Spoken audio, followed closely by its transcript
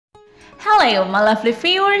Hello, my lovely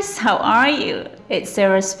viewers. How are you? It's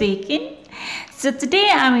Sarah speaking. So today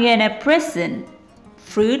I'm gonna present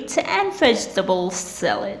fruit and vegetable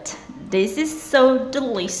salad. This is so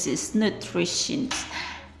delicious, nutritious,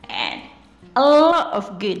 and a lot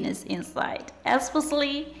of goodness inside,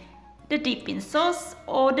 especially the dipping sauce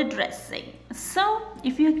or the dressing. So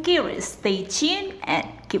if you're curious, stay tuned and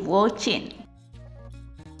keep watching.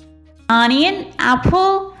 Onion,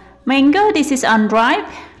 apple, mango. This is unripe.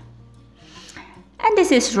 And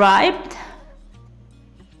this is ripe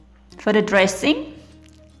for the dressing,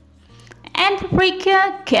 and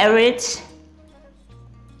paprika, carrot,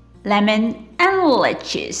 lemon, and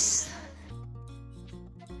lettuce,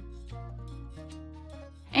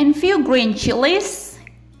 and few green chilies,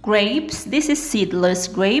 grapes. This is seedless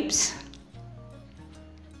grapes,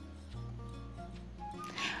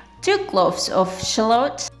 2 cloves of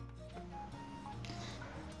shallots.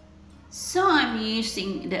 So I'm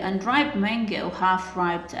using the unripe mango, half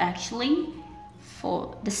ripe actually,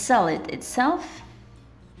 for the salad itself.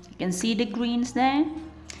 You can see the greens there.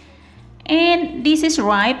 And this is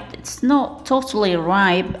ripe. It's not totally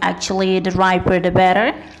ripe. Actually, the riper the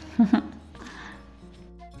better.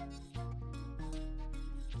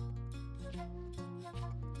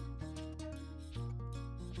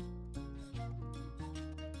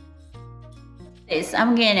 This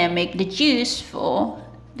I'm gonna make the juice for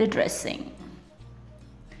the dressing.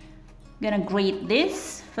 I'm gonna grate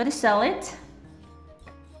this for the salad.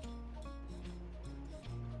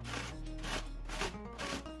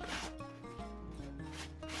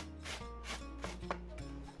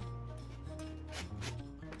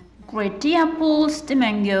 Grate the apples, the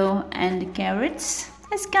mango, and the carrots.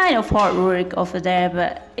 It's kind of hard work over there,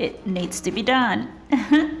 but it needs to be done.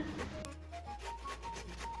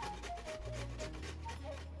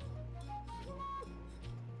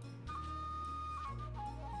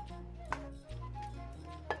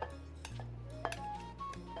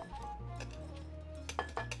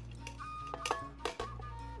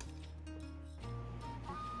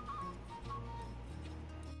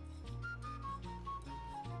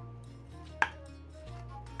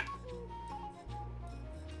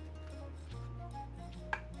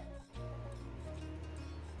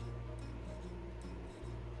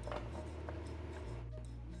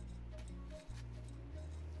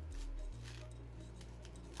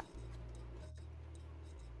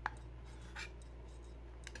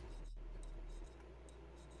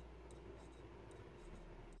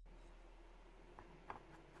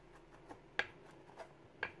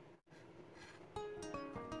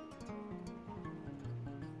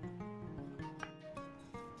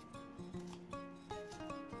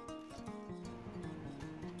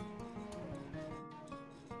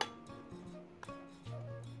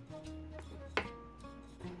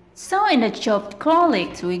 So in the chopped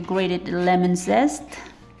garlic, we grated the lemon zest,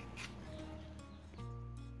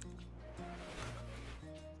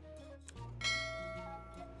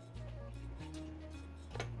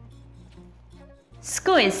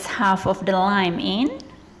 squeeze half of the lime in.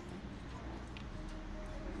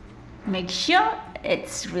 Make sure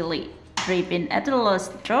it's really dripping at the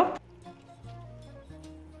last drop.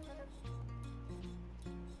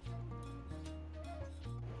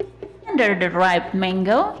 Under the ripe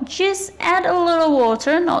mango, just add a little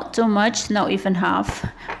water, not too much, not even half,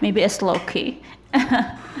 maybe a slow key.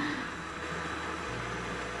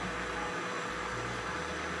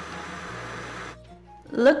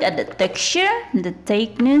 Look at the texture, the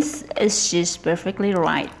thickness is just perfectly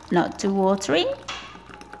right, not too watery,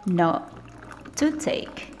 not too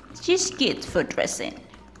thick, just good for dressing.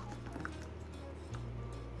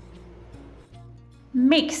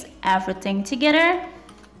 Mix everything together.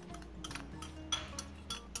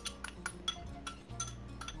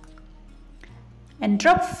 And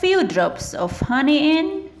drop few drops of honey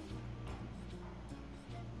in.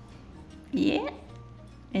 Yeah,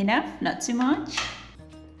 enough, not too much.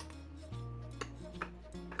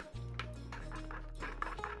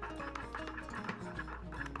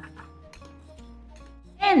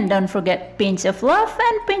 And don't forget pinch of love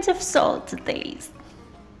and pinch of salt to taste.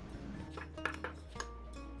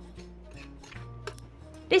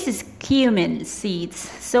 This is cumin seeds,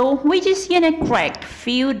 so we're just gonna crack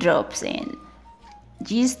few drops in.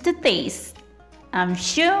 Just to taste. I'm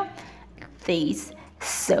sure it tastes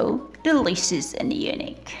so delicious and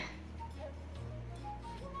unique.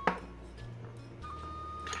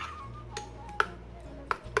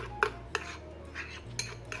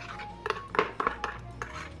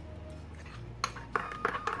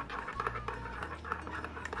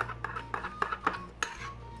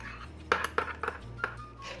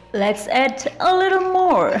 Let's add a little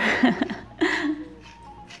more.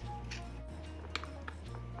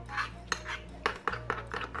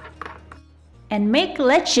 and make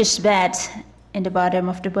lettuce bed in the bottom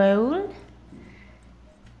of the bowl.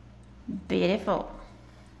 Beautiful.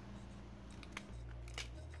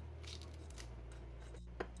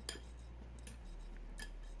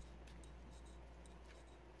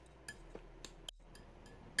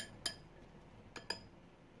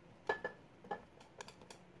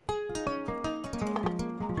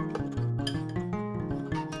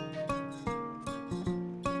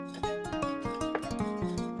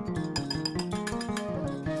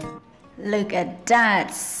 Look at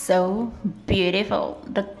that, so beautiful.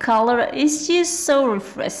 The color is just so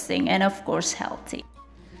refreshing and of course healthy.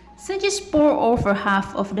 So just pour over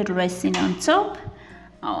half of the dressing on top.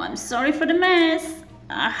 Oh, I'm sorry for the mess.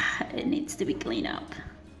 It needs to be cleaned up.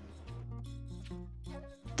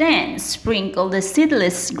 Then sprinkle the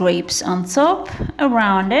seedless grapes on top,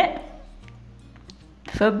 around it,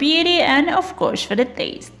 for beauty and of course for the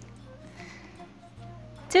taste.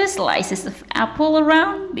 2 slices of apple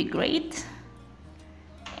around, be great.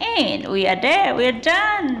 And we are there, we're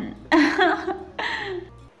done.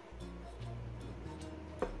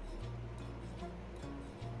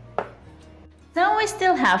 So we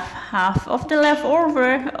still have half of the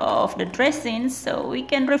leftover of the dressing, so we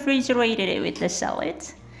can refrigerate it with the salad.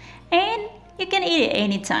 And you can eat it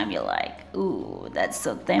anytime you like. Ooh, that's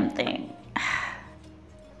so tempting.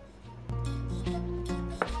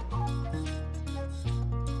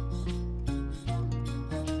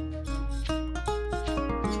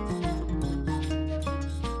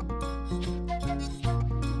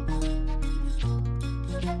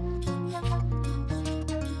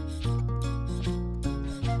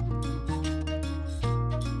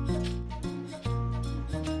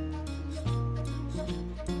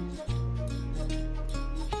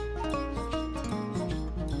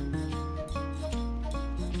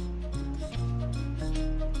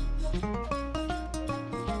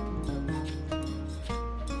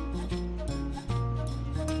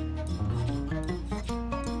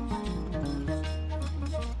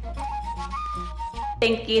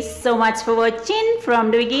 Thank you so much for watching from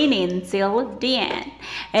the beginning till the end.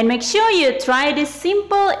 And make sure you try this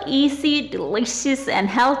simple, easy, delicious and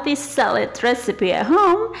healthy salad recipe at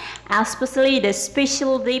home, especially the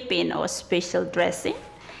special dipping or special dressing.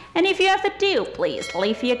 And if you have a tip, please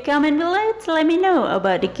leave your comment below to let me know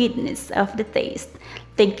about the goodness of the taste.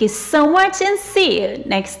 Thank you so much and see you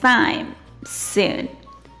next time soon.